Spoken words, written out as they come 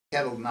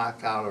kettle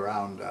knocked out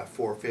around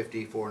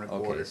 450, 4 1/4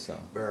 Okay, so.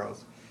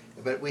 barrels.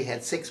 But we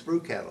had 6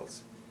 brew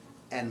kettles,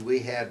 and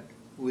we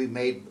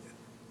made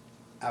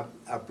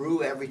a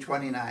brew every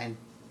 29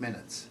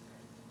 minutes.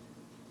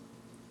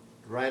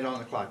 Right on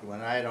the clock,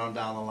 went right on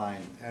down the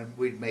line, and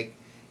we'd make,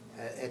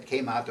 it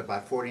came out to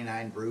about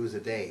 49 brews a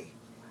day.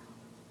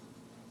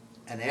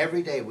 And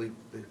every day we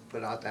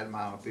put out that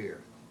amount of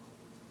beer.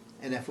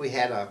 And if we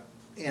had a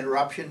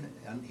interruption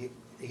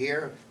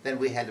here, then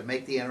we had to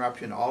make the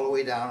interruption all the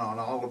way down on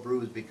all the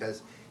brews,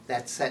 because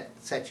that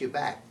set you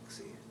back,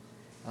 see.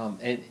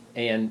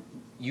 And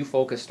you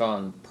focused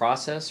on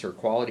process or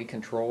quality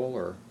control,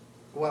 or?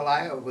 Well,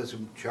 I was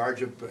in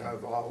charge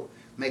of all,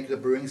 making the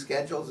brewing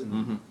schedules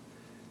and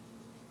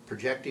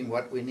projecting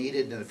what we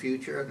needed in the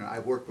future. And I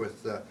worked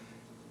with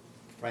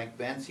Frank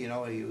Bentz, you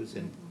know, he was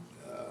in,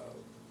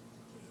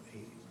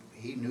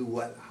 he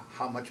knew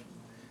how much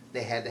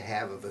they had to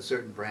have of a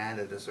certain brand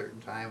at a certain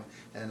time,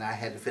 and I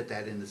had to fit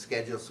that in the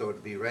schedule so it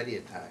would be ready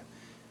in time.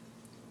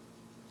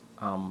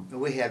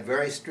 We had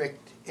very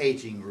strict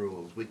aging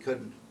rules. We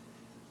couldn't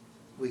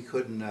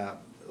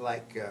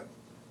like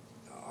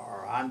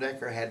our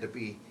Andecker had to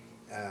be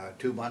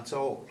 2 months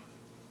old,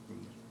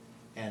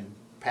 and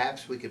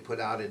Pabst we could put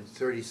out in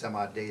 30 some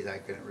odd days. I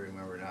couldn't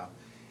remember now,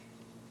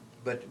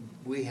 but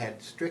we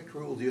had strict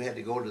rules. You had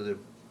to go to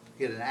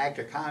get an act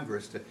of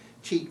Congress to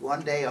cheat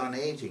 1 day on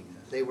aging.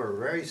 They were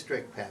very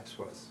strict, Pabst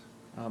was.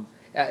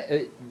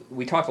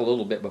 We talked a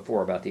little bit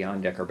before about the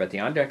Andecker, but the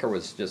Andecker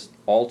was just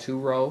all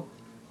 2-row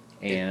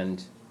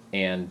and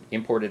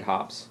imported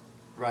hops.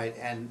 Right,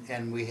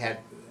 and we had,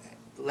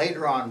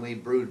 later on we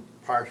brewed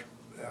part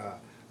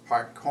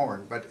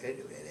corn, but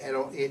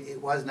it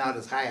was not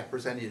as high a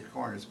percentage of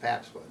corn as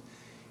Pabst was.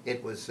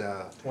 It was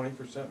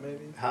 20%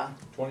 maybe? Huh?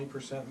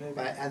 20% maybe?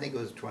 I think it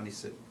was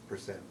 20%.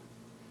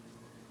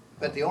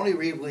 But the only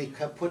reason we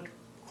put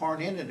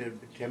corn in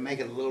it to make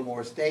it a little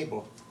more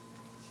stable,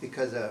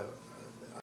 because